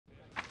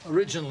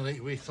Originally,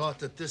 we thought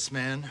that this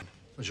man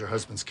was your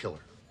husband's killer.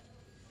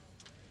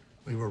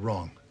 We were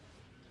wrong.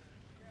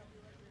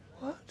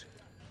 What?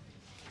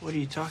 What are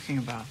you talking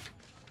about?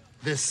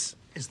 This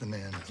is the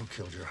man who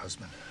killed your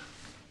husband.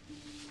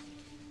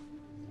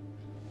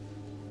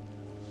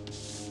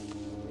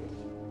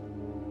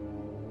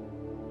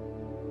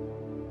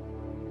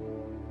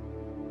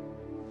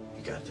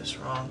 You got this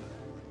wrong.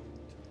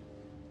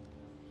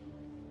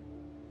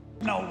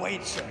 No,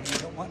 wait, sir. You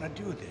don't want to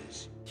do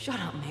this. Shut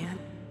up, man.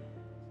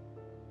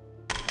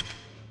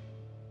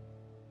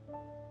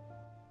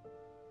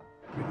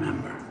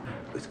 Remember,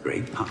 with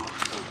great power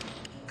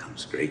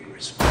comes great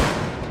respect.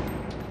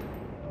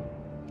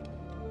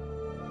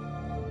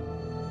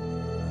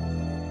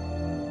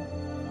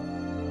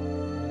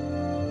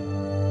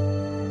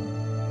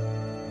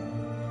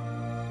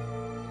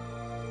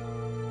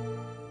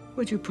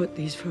 Would you put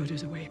these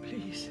photos away,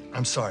 please?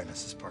 I'm sorry,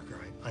 Mrs. Parker.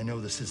 I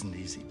know this isn't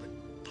easy, but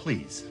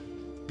please,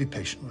 be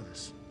patient with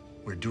us.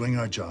 We're doing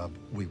our job.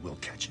 We will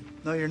catch him.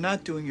 No, you're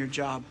not doing your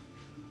job.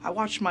 I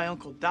watched my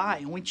uncle die,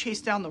 and we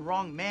chased down the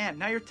wrong man.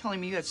 Now you're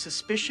telling me you had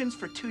suspicions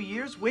for 2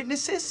 years?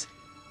 Witnesses?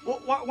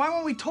 Why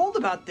weren't we told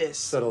about this?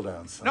 Settle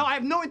down, son. No, I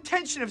have no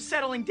intention of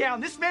settling down.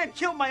 This man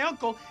killed my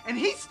uncle, and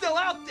he's still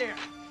out there.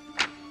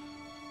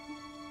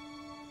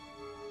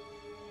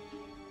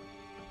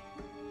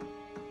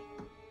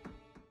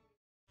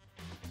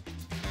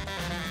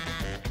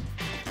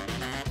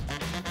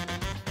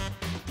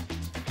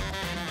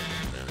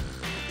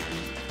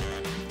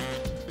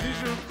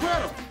 These are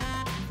incredible.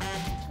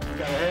 You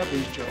gotta have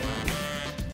these, Joe.